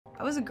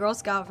I was a Girl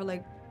Scout for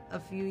like a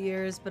few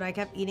years, but I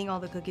kept eating all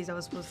the cookies I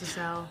was supposed to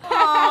sell.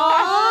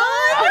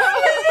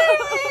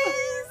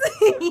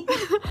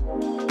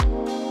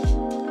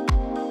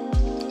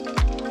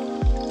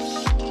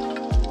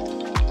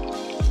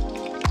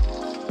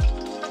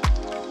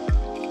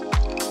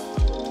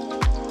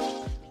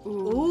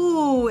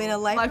 Ooh, in a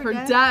life or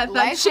death.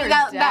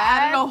 That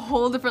added a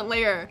whole different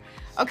layer.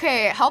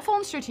 Okay, helpful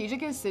and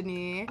strategic is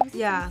Sydney.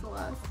 Yeah.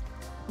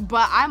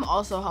 But I'm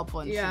also helpful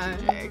and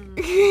strategic.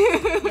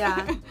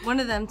 Yeah, one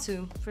of them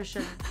too, for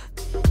sure.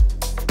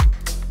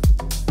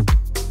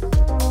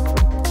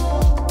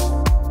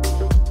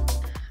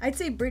 I'd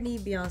say Britney,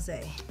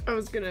 Beyonce. I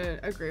was gonna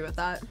agree with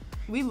that.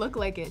 We look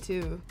like it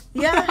too.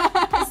 Yeah,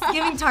 it's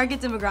giving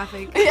target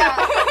demographic.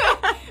 Yeah.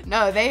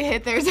 No, they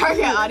hit their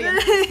target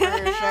audience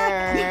for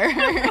sure.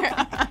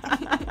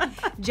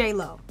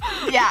 J-Lo.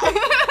 Yeah.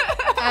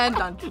 And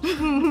done.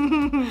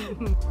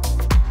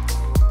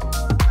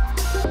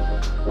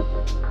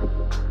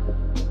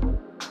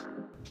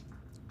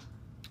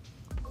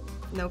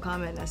 No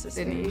comment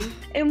necessary.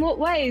 In what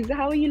ways?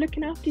 How are you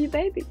looking after your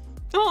baby?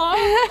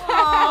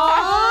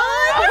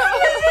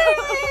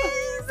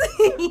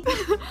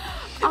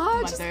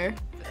 Mother.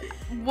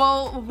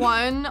 Well,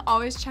 one,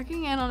 always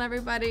checking in on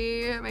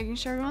everybody, making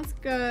sure everyone's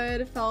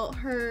good, felt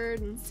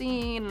heard and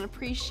seen and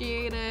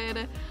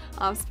appreciated,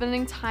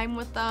 spending time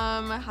with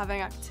them,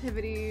 having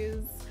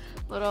activities,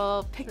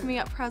 little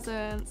pick-me-up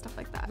presents, stuff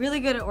like that. Really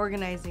good at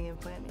organizing and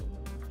planning.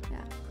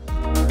 Yeah.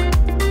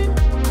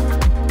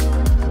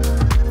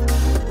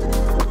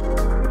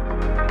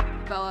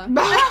 Bella.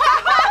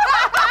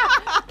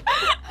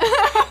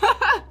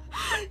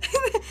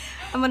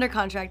 I'm under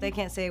contract. I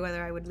can't say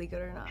whether I would leak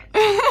it or not.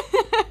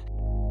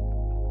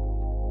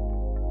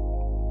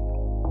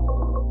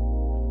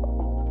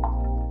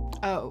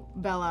 Oh,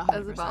 Bella.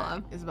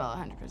 100%.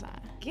 Isabella, 100%.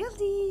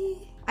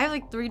 Guilty. I have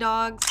like 3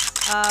 dogs.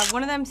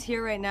 One of them's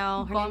here right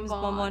now. Her name is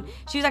Bonbon.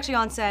 She was actually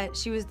on set.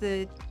 She was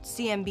the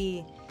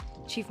CMB,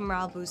 Chief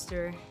Morale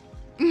Booster.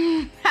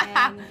 And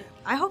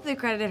I hope they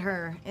credited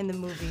her in the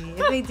movie.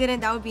 If they didn't,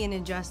 that would be an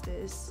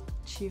injustice.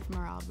 Chief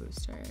Morale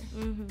Booster.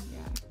 Yeah.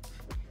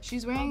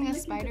 She's wearing a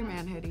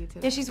Spider-Man hoodie today.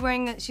 Yeah, she's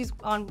wearing. She's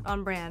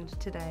on brand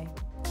today.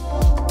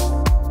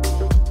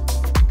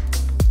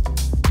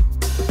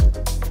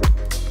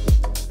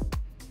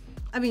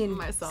 I mean,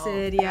 myself.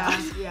 Sid, yeah.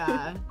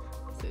 Yeah.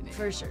 Sydney.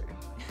 For sure.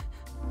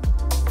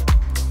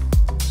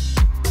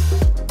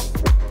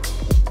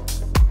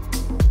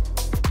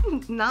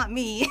 Not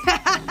me.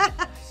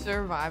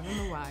 Survive in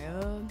the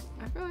wild.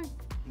 I feel like,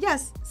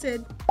 Yes,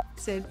 Sid.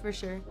 Sid, for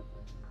sure.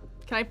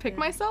 can I pick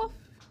myself?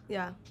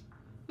 Yeah.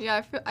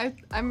 Yeah,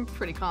 I'm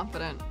pretty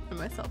confident in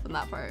myself in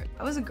that part.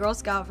 I was a Girl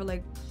Scout for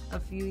like a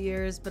few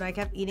years, but I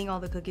kept eating all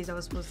the cookies I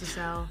was supposed to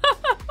sell.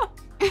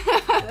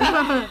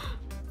 I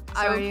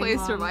Sorry, would play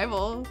Mom.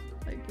 survival,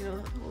 like, you know,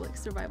 the whole like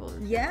survival.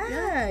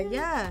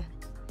 Yeah.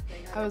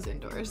 I was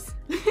indoors.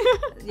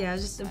 Yeah, I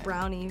was just a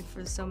brownie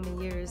for so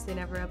many years. They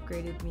never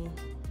upgraded me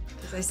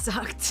because I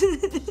sucked.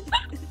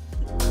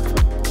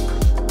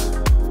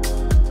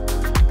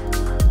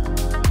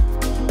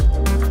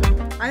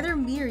 Either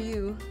me or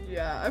you.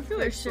 Yeah, I feel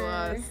like sure.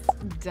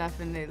 Celeste.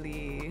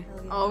 Definitely.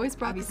 Always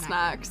brought I'll be the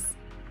snacks.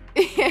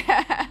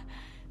 Yeah.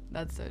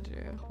 That's so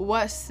true.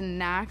 What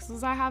snacks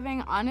was I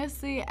having?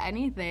 Honestly,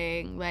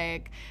 anything.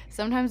 Like,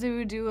 sometimes we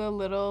would do a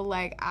little,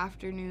 like,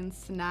 afternoon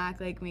snack,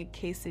 like make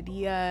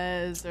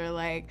quesadillas or,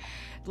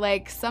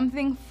 like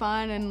something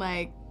fun and,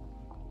 like,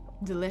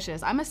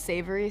 delicious. I'm a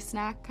savory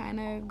snack kind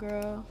of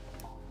girl.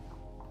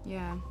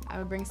 Yeah, I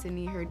would bring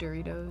Sydney her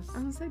Doritos.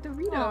 I was like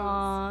Doritos.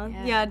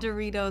 Aww. Yeah,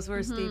 Doritos were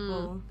a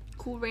staple.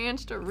 Cool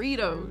Ranch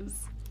Doritos.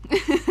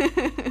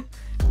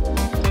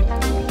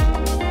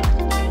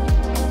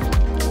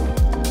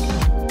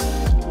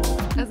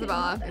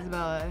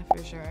 Isabella,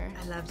 for sure.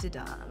 I love to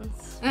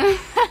dance.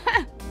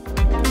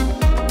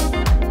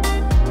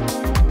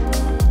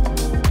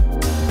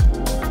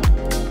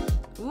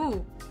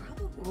 Ooh,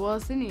 Well,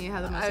 Sydney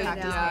had the most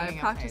practice. I being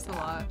practice a upside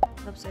down. lot.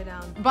 upside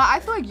down. But I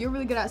feel like you're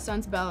really good at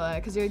stunts, Bella,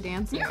 because you're a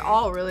dancer. You're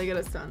all really good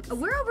at stunts.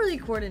 We're all really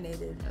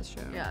coordinated. That's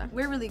true. Yeah.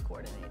 We're really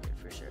coordinated,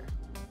 for sure.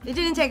 It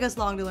didn't take us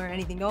long to learn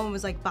anything. No one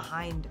was like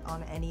behind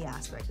on any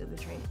aspect of the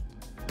training.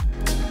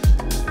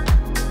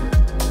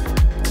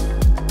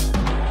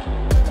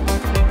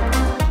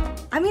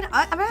 I mean,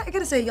 I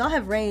gotta say, y'all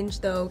have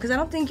range though, because I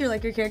don't think you're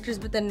like your characters,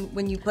 but then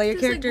when you play your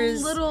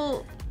characters,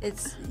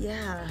 it's,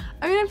 yeah.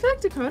 I mean, I feel like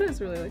Dakota's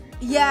really like.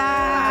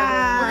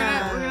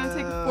 Yeah! We're gonna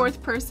take a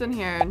 4th person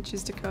here and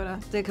choose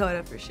Dakota.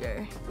 Dakota for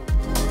sure.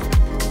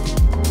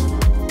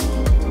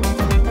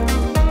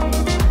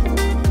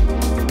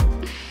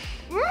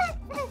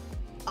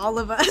 All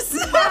of us.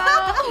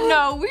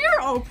 No, we are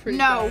all pretty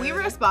No, good. we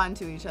respond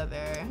to each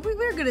other.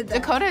 We're good at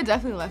that. Dakota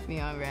definitely left me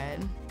on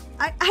red.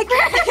 I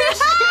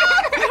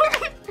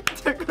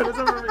Dakota's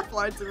never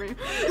replied to me.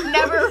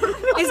 Never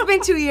It's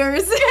been 2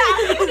 years. been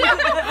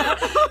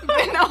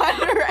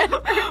on red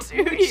for 2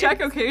 years.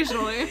 Check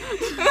occasionally.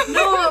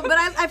 No, but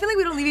I feel like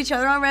we don't leave each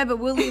other on red, but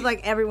we'll leave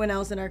like everyone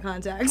else in our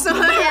contacts. So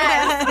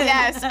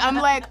Yes. I'm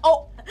like,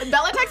 oh,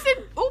 Bella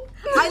texted. Oh,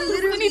 I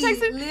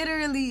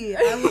literally,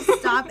 I will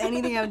stop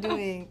anything I'm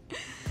doing.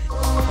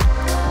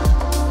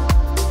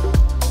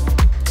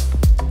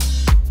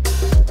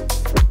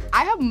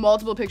 I have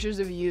multiple pictures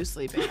of you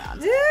sleeping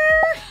on.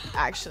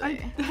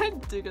 Actually. I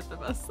do get the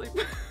best sleep.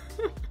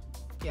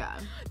 Yeah.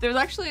 There's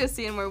actually a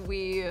scene where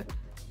we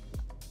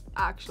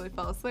actually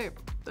fell asleep.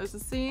 There's a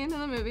scene in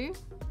the movie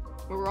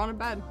where we're on a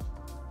bed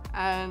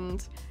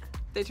and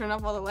they turned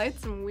off all the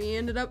lights and we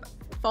ended up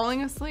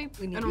falling asleep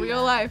in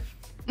real life.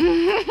 We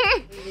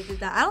did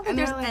that. I don't think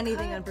there's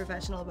anything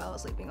unprofessional about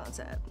sleeping on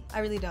set. I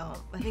really don't.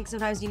 I think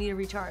sometimes you need to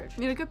recharge.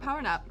 You need a good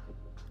power nap.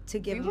 To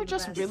give We you were the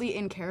just best. really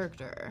in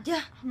character. Yeah.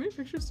 How many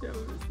pictures do you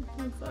have of us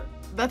on set?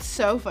 That's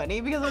so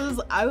funny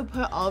because I would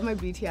put all of my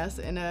BTS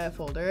in a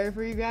folder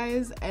for you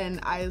guys,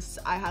 and I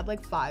had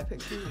like 5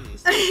 pictures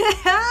of you.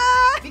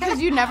 Because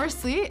you never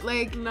sleep.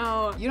 Like,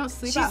 No. you don't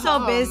sleep She's at so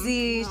home.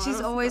 busy. No, I She's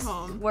don't always sleep at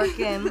home.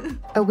 working.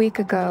 A week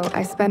ago,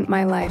 I spent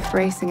my life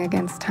racing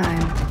against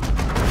time,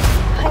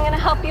 I'm gonna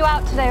help you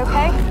out today,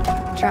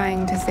 okay?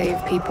 trying to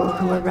save people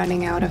who were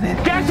running out of it.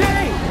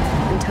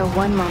 Until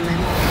one moment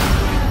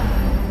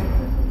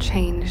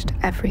changed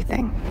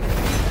everything.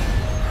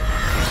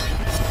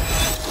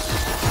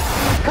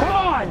 Come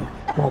on!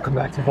 Welcome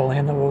back to the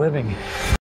land of the living.